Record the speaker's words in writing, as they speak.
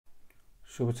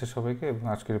শুভেচ্ছা সবাইকে এবং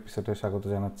আজকের এপিসোডে স্বাগত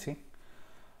জানাচ্ছি।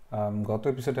 গত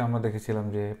এপিসোডে আমরা দেখেছিলাম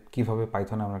যে কিভাবে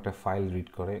পাইথনে আমরা একটা ফাইল রিড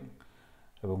করে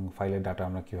এবং ফাইলের ডাটা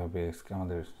আমরা কিভাবে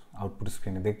আমাদের আউটপুট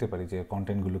স্ক্রিনে দেখতে পারি যে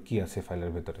কন্টেন্টগুলো কী আছে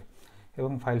ফাইলের ভেতরে,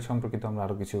 এবং ফাইল সম্পর্কিত আমরা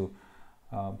আরও কিছু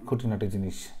খুঁটিনাটি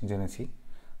জিনিস জেনেছি।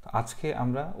 তো আজকে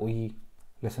আমরা ওই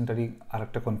লেসনটারই আর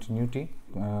একটা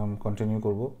কন্টিনিউ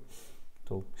করব।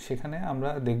 তো সেখানে আমরা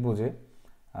দেখব যে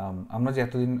আমরা যে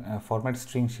এতদিন ফরম্যাট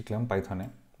স্ট্রিং শিখলাম পাইথনে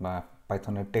বা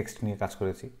পাইথনের টেক্সট নিয়ে কাজ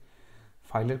করেছি,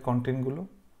 ফাইলের কন্টেন্টগুলো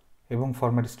এবং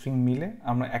ফরম্যাট স্ট্রিং মিলে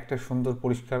আমরা একটা সুন্দর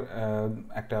পরিষ্কার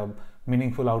একটা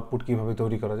মিনিংফুল আউটপুট কীভাবে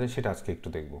তৈরি করা যায় সেটা আজকে একটু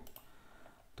দেখব।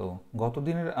 তো গত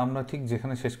দিনের আমরা ঠিক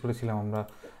যেখানে শেষ করেছিলাম আমরা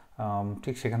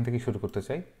ঠিক সেখান থেকেই শুরু করতে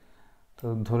চাই। তো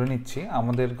ধরে নিচ্ছি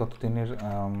আমাদের গত দিনের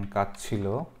কাজ ছিল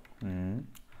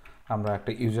আমরা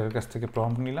একটা ইউজারের কাছ থেকে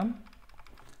প্রম্পট নিলাম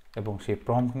এবং সেই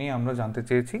প্রম্পট নিয়ে আমরা জানতে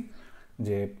চেয়েছি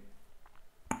যে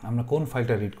আমরা কোন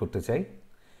ফাইলটা রিড করতে চাই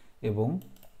এবং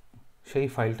সেই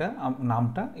ফাইলটা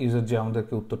নামটা ইউজার যে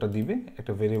আমাদেরকে উত্তরটা দিবে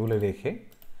একটা ভেরিয়েবলে রেখে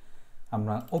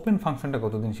আমরা ওপেন ফাংশনটা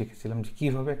কতদিন শিখেছিলাম যে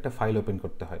কীভাবে একটা ফাইল ওপেন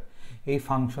করতে হয়। এই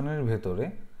ফাংশনের ভেতরে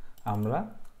আমরা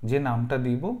যে নামটা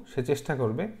দিব সে চেষ্টা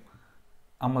করবে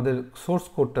আমাদের সোর্স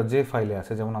কোডটা যে ফাইলে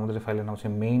আছে, যেমন আমাদের ফাইলের নাম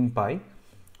হচ্ছে মেইন পাই,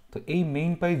 তো এই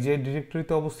মেইন পাই যে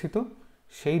ডিরেক্টরিতে অবস্থিত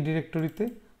সেই ডিরেক্টরিতে,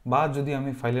 বা যদি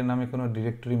আমি ফাইলের নামে কোনো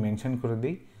ডিরেক্টরি মেনশন করে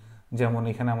দিই, যেমন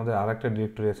এখানে আমাদের আর একটা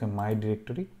ডিরেক্টরি আছে মাই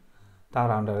ডিরেক্টরি, তার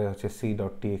আন্ডারে হচ্ছে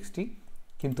c.txt,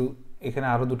 কিন্তু এখানে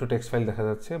আরও দুটো টেক্সট ফাইল দেখা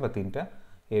যাচ্ছে বা তিনটা,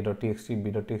 a.txt,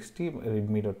 b.txt,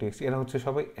 readme.txt, এরা হচ্ছে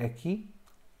সবাই একই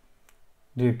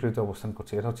ডিরেক্টরিতে অবস্থান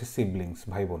করছে, এরা হচ্ছে সিবলিংস,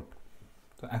 ভাই বোন।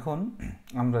 তো এখন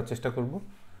আমরা চেষ্টা করব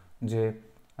যে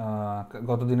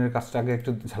গত দিনের কাজটা আগে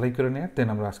একটু ঝালাই করে নিয়ে দেন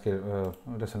আমরা আজকের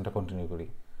লেসনটা কন্টিনিউ করি।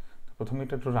 প্রথমে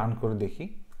এটা একটু রান করে দেখি।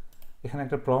 এখানে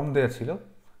একটা প্রম্পট দেওয়া ছিল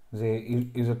যে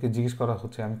ইউজারকে জিজ্ঞেস করা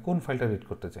হচ্ছে আমি কোন ফাইলটা রিড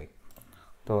করতে চাই।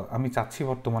 তো আমি চাচ্ছি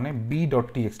বর্তমানে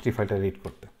b.txt ফাইলটা রিড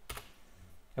করতে,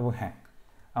 এবং হ্যাঁ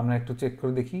আমরা একটু চেক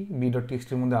করে দেখি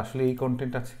b.txt-র মধ্যে আসলে এই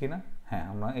কন্টেন্ট আছে কি না। হ্যাঁ,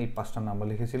 আমরা এই 5টা নাম্বার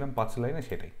লিখেছিলাম 5 লাইনে,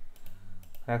 সেটাই।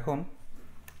 এখন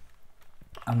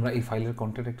আমরা এই ফাইলের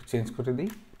কন্টেন্ট একটু চেঞ্জ করে দিই।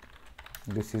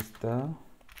 This is the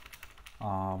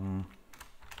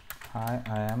hi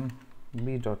I am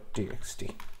b.txt,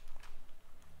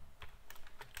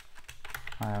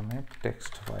 I am a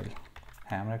text file।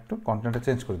 হ্যাঁ, আমরা একটু কন্টেন্টটা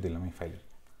চেঞ্জ করে দিলাম এই ফাইলের,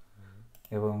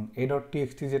 এবং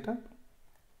a.txt যেটা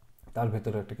তার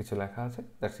ভেতরে একটা কিছু লেখা আছে,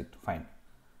 দ্যাটস ইট, ফাইন।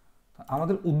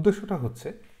 আমাদের উদ্দেশ্যটা হচ্ছে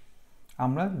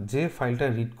আমরা যে ফাইলটা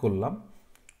রিড করলাম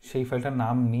সেই ফাইলটার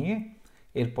নাম নিয়ে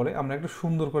এরপরে আমরা একটু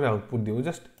সুন্দর করে আউটপুট দিব।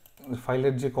 জাস্ট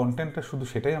ফাইলের যে কন্টেন্টটা শুধু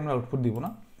সেটাই আমরা আউটপুট দিব না,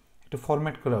 একটু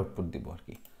ফরম্যাট করে আউটপুট দিব আর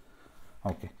কি।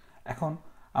 ওকে, এখন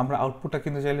আমরা আউটপুটটা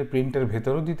কিন্তু চাইলে প্রিন্টের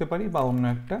ভেতরেও দিতে পারি বা অন্য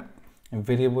একটা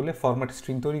ভেরিয়েবলে ফরম্যাট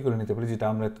স্ট্রিং তৈরি করে নিতে পারি, যেটা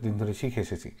আমরা এতদিন ধরে শিখে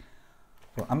এসেছি।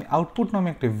 তো আমি আউটপুট নামে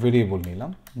একটা ভেরিয়েবল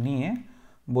নিলাম, নিয়ে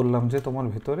বললাম যে তোমার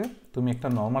ভেতরে তুমি একটা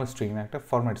নর্মাল স্ট্রিং না একটা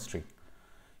ফরম্যাট স্ট্রিং,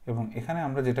 এবং এখানে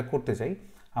আমরা যেটা করতে চাই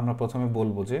আমরা প্রথমে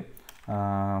বলবো যে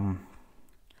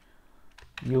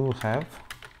you have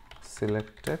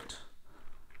selected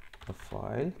the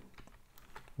file,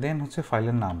 দেন হচ্ছে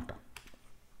ফাইলের নামটা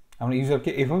আমরা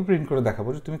ইউজারকে এভাবে প্রিন্ট করে দেখাবো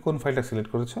যে তুমি কোন ফাইলটা সিলেক্ট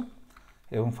করেছো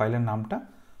এবং ফাইলের নামটা।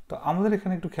 তো আমাদের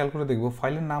এখানে একটু খেয়াল করে দেখবো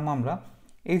ফাইলের নাম আমরা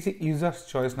এই যে ইউজার্স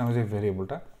চয়েস নামে যে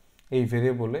ভেরিয়েবলটা, এই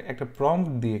ভেরিয়েবলে একটা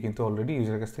প্রম্পট দিয়ে কিন্তু অলরেডি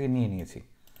ইউজারের কাছ থেকে নিয়ে নিয়েছি।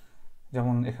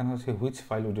 যেমন এখানে হচ্ছে which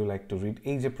file would you like to read,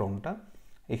 এই যে প্রম্পটটা,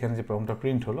 এখানে যে প্রম্পটটা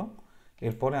প্রিন্ট হলো,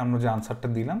 এরপরে আমরা যে আনসারটা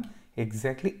দিলাম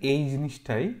এক্স্যাক্টলি এই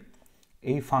জিনিসটাই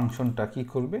এই ফাংশনটা কি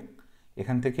করবে,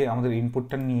 এখান থেকে আমাদের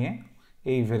ইনপুটটা নিয়ে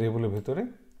এই ভেরিয়েবলের ভেতরে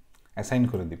অ্যাসাইন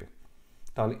করে দিবে।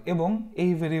 তাহলে এবং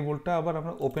এই ভেরিয়েবলটা আবার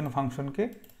আমরা ওপেন ফাংশনকে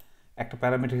একটা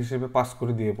প্যারামিটার হিসেবে পাস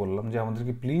করে দিয়ে বললাম যে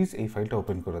আমাদেরকে প্লিজ এই ফাইলটা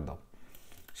ওপেন করে দাও।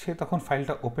 সে তখন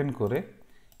ফাইলটা ওপেন করে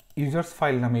ইউজার্স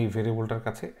ফাইল নামে এই ভেরিয়েবলটার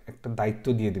কাছে একটা দায়িত্ব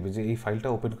দিয়ে দেবে যে এই ফাইলটা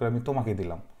ওপেন করে আমি তোমাকে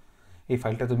দিলাম, এই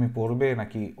ফাইলটা তুমি পড়বে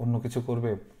নাকি অন্য কিছু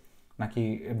করবে নাকি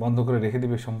বন্ধ করে রেখে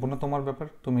দেবে সম্পূর্ণ তোমার ব্যাপার,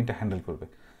 তুমি এটা হ্যান্ডেল করবে।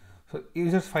 সো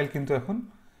ইউজার্স ফাইল কিন্তু এখন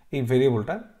এই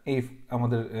ভেরিয়েবলটা এই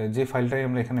আমাদের যে ফাইলটাই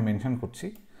আমরা এখানে মেনশন করছি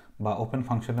বা ওপেন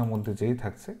ফাংশনের মধ্যে যেই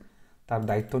থাকছে তার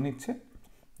দায়িত্ব নিচ্ছে,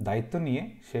 দায়িত্ব নিয়ে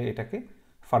সে এটাকে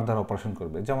ফার্দার অপারেশন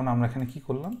করবে। যেমন আমরা এখানে কি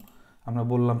করলাম, আমরা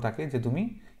বললাম তাকে যে তুমি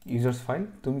ইউজার্স ফাইল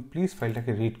তুমি প্লিজ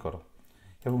ফাইলটাকে রিড করো,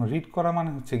 এবং রিড করা মানে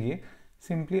হচ্ছে গিয়ে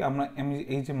সিম্পলি আমি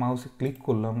এই যে মাউসে ক্লিক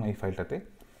করলাম এই ফাইলটাতে,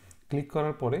 ক্লিক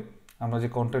করার পরে আমরা যে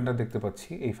কন্টেন্টটা দেখতে পাচ্ছি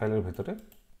এই ফাইলের ভেতরে,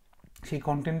 সেই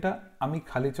কন্টেন্টটা আমি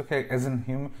খালি চোখে এজ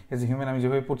এ হিউম্যান আমি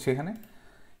যেভাবে পড়ছি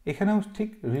এখানেও ঠিক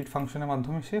রিড ফাংশনের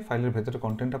মাধ্যমে সে ফাইলের ভেতরে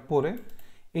কন্টেন্টটা পড়ে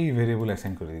এই ভেরিয়েবল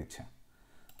অ্যাসাইন করে দিচ্ছে।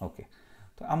 ওকে,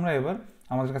 তো আমরা এবার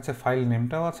আমাদের কাছে ফাইল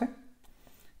নেমটাও আছে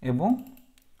এবং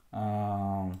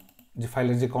যে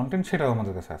ফাইলের যে কন্টেন্ট সেটাও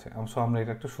আমাদের কাছে আছে। সো আমরা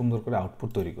এটা একটা সুন্দর করে আউটপুট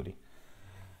তৈরি করি।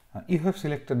 You have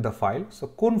selected the file, so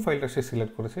কোন ফাইলটা সে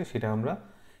সিলেক্ট করেছে সেটা আমরা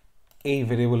এই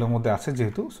ভেরিয়েবলের মধ্যে আছে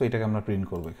যেহেতু, সো এটাকে আমরা প্রিন্ট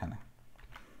করবো এখানে।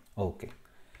 ওকে,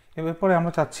 এবার পরে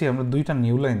আমরা চাচ্ছি আমরা দুইটা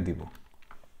নিউ লাইন দিব।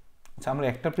 আচ্ছা, আমরা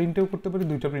একটা প্রিন্টেও করতে পারি,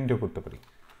 দুইটা প্রিন্টেও করতে পারি।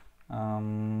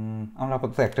 আমরা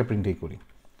আপাতত একটা প্রিন্টেই করি।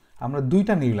 আমরা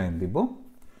দুইটা নিউ লাইন দিব,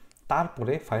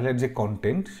 তারপরে ফাইলের যে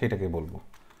কন্টেন্ট সেটাকে বলবো,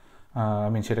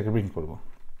 আমি সেটাকে প্রিন্ট করব।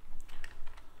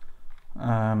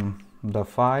 দ্য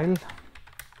ফাইল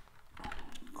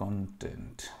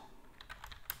কন্টেন্টস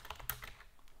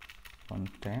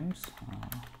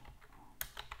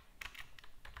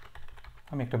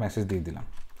আমি একটা মেসেজ দিয়ে দিলাম।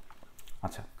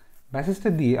 আচ্ছা, মেসেজটা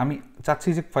দিয়ে আমি চাচ্ছি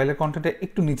যে ফাইলের কন্টেন্টটা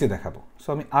একটু নিচে দেখাবো, সো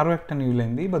আমি আরও একটা নিউ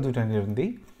লাইন দিই বা দুইটা নিউ লাইন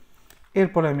দিই।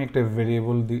 এরপরে আমি একটা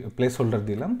ভেরিয়েবল প্লেস হোল্ডার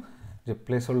দিলাম, যে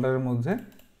প্লেস হোল্ডারের মধ্যে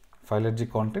ফাইলের যে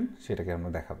কন্টেন্ট সেটাকে আমরা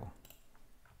দেখাবো।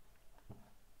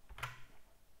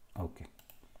 ওকে,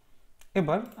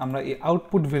 এবার আমরা এই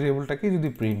আউটপুট ভেরিয়েবলটাকে যদি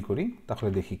প্রিন্ট করি তাহলে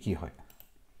দেখি কি হয়।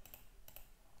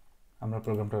 আমরা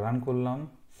প্রোগ্রামটা রান করলাম,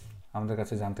 আমাদের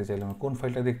কাছে জানতে চাইলে আমরা কোন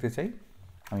ফাইলটা দেখতে চাই।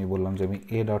 আমি বললাম যে আমি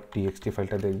a.txt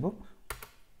ফাইলটা দেখব।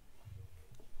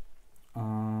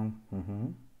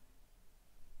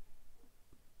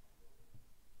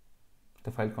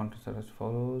 The file contents are as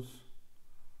follows.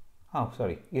 Oh,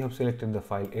 sorry, you have selected the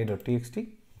file a.txt.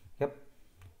 Yep.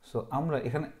 So আমরা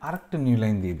এখানে আরেকটা নিউ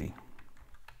লাইন দিয়ে দিই,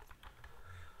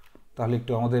 তাহলে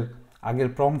একটু আমাদের আগের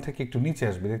প্রম্পট থেকে একটু নিচে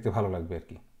আসবে, দেখতে ভালো লাগবে আর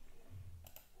কি।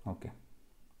 ওকে,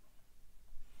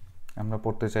 আমরা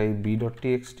পড়তে চাই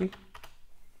b.txt।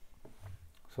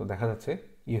 সো দেখা যাচ্ছে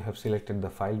you have selected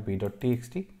the file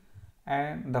b.txt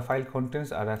and the file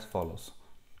contents are as follows.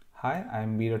 Hi, I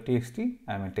am b.txt,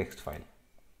 I am a text file.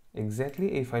 Exactly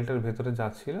এই ফাইলটার ভেতরে যা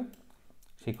ছিল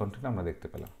সেই কন্টেন্ট আমরা দেখতে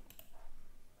পেলাম।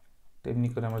 তেমনি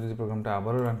করে আমরা যদি প্রোগ্রামটা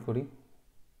আবারও রান করি,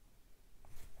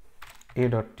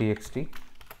 a.txt,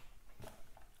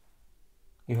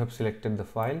 you have selected the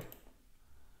file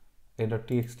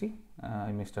a.txt,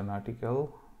 I missed an article.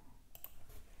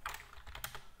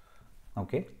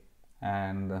 Okay,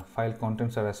 and the file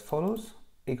contents are as follows.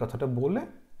 এই কথাটা বলে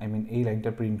এই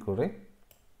লাইনটা প্রিন্ট করে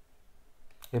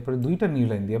এরপরে দুইটা নিউ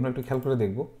লাইন দিয়ে আমরা একটু খেয়াল করে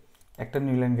দেখব, একটা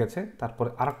নিউ লাইন গেছে, তারপরে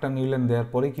আরেকটা নিউ লাইন দেওয়ার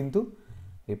পরেই কিন্তু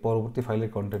এই পরবর্তী ফাইলের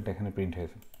কন্টেন্ট এখানে প্রিন্ট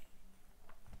হয়েছে।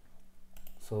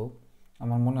 সো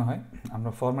আমার মনে হয়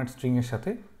আমরা ফরম্যাট স্ট্রিংয়ের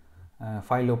সাথে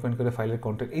ফাইল ওপেন করে ফাইলের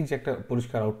কন্টেন্ট, এই যে একটা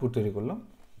পরিষ্কার আউটপুট তৈরি করলাম।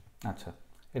 আচ্ছা,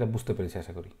 এটা বুঝতে পেরেছি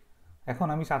আশা করি। এখন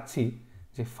আমি চাচ্ছি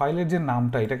যে ফাইলের যে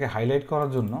নামটা এটাকে হাইলাইট করার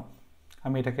জন্য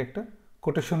আমি এটাকে একটা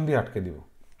কোটেশন দিয়ে আটকে দিব।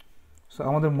 সো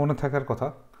আমাদের মনে থাকার কথা,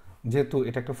 যেহেতু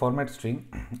এটা একটা ফরম্যাট স্ট্রিং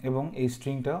এবং এই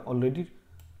স্ট্রিংটা অলরেডি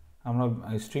আমরা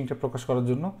স্ট্রিংটা প্রকাশ করার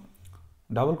জন্য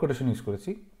ডাবল কোটেশন ইউজ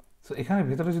করেছি। সো এখানে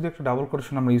ভেতরে যদি একটা ডাবল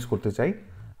কোটেশন আমরা ইউজ করতে চাই,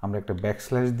 আমরা একটা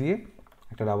ব্যাকস্ল্যাশ দিয়ে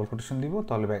একটা ডাবল কোটেশন দিব,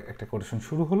 তাহলে একটা কোটেশন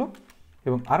শুরু হলো,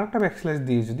 এবং আর একটা ব্যাকস্ল্যাশ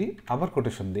দিয়ে যদি আবার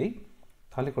কোটেশন দেই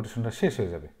তাহলে কোটেশনটা শেষ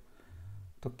হয়ে যাবে।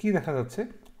 তো কি দেখা যাচ্ছে,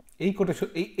 এই কোটেশন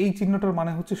এই চিহ্নটার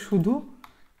মানে হচ্ছে শুধু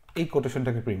এই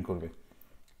কোটেশনটাকে প্রিন্ট করবে,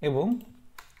 এবং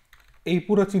এই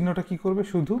পুরো চিহ্নটা কি করবে,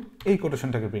 শুধু এই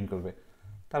কোটেশনটাকে প্রিন্ট করবে।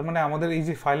 তার মানে আমাদের এই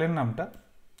যে ফাইলের নামটা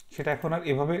সেটা এখন আর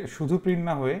এভাবে শুধু প্রিন্ট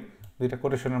না হয়ে দুইটা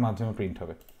কোটেশনের মাধ্যমে প্রিন্ট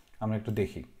হবে। আমরা একটু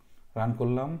দেখি, রান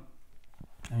করলাম,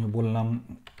 আমি বললাম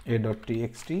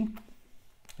a.txt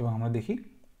এবং আমরা দেখি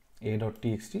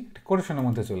a.txt কোটেশনের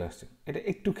মধ্যে চলে আসছে। এটা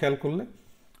একটু খেয়াল করলে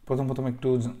প্রথম একটু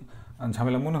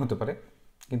ঝামেলা মনে হতে পারে,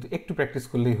 কিন্তু একটু প্র্যাকটিস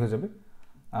করলেই হয়ে যাবে।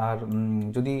 আর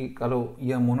যদি কারো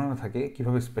মনে না থাকে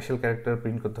কীভাবে স্পেশাল ক্যারেক্টার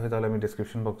প্রিন্ট করতে হয়, তাহলে আমি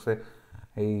ডেসক্রিপশন বক্সে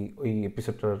ওই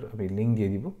এপিসোডটার আমি লিঙ্ক দিয়ে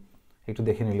দিব, একটু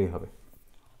দেখে নিলেই হবে।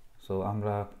 সো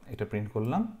আমরা এটা প্রিন্ট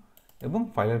করলাম এবং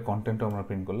ফাইলের কন্টেন্টও আমরা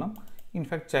প্রিন্ট করলাম।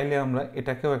 ইনফ্যাক্ট চাইলে আমরা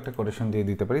এটাকেও একটা কোটেশন দিয়ে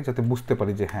দিতে পারি, যাতে বুঝতে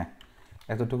পারি যে হ্যাঁ,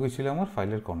 এতটুকুই ছিল আমার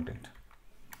ফাইলের কন্টেন্ট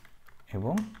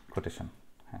এবং কোটেশন।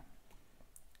 হ্যাঁ,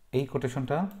 এই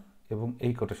কোটেশনটা এবং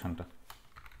এই কোটেশনটা,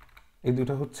 এই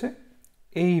দুটো হচ্ছে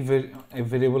এই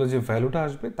ভেরিয়েবলের যে ভ্যালুটা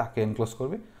আসবে তাকে এনক্লোজ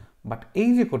করবে। বাট এই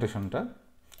যে কোটেশনটা,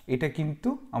 এটা কিন্তু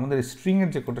আমাদের স্ট্রিংয়ের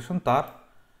যে কোটেশন তার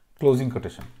ক্লোজিং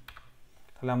কোটেশন।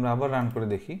 তাহলে আমরা আবার রান করে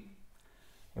দেখি।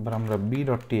 এবার আমরা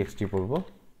b.txt পড়ব।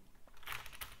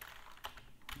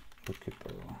 দুঃখিত,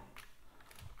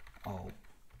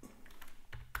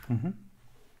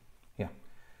 yeah,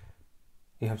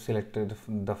 you have selected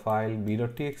the file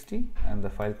b.txt and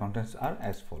the file contents are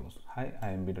as follows. Hi, I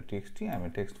am b.txt, I am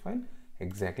a text file.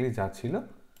 Exactly যা ছিল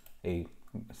এই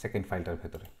সেকেন্ড ফাইলটার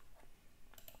ভেতরে।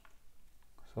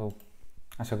 সো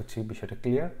আশা করছি বিষয়টা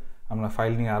ক্লিয়ার। আমরা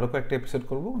ফাইল নিয়ে আরও কয়েকটা এপিসোড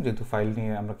করব, যেহেতু ফাইল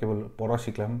নিয়ে আমরা কেবল পড়া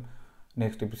শিখলাম।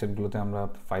 নেক্সট এপিসোডগুলোতে আমরা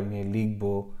ফাইল নিয়ে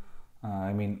লিখবো,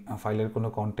 আই মিন ফাইলের কোনো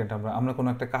কন্টেন্ট আমরা কোনো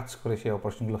একটা কাজ করে সেই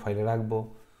অপারেশনগুলো ফাইলে রাখবো,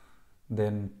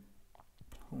 দেন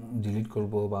ডিলিট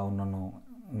করব বা অন্যান্য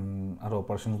আরও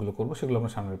অপারেশনগুলো করবো, সেগুলো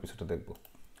আমরা সামনের এপিসোডে দেখব।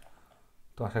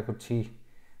 তো আশা করছি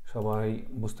সবাই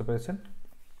বুঝতে পেরেছেন।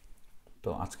 তো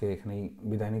আজকে এখানেই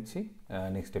বিদায় নিচ্ছি,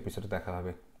 নেক্সট এপিসোডে দেখা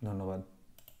হবে। ধন্যবাদ।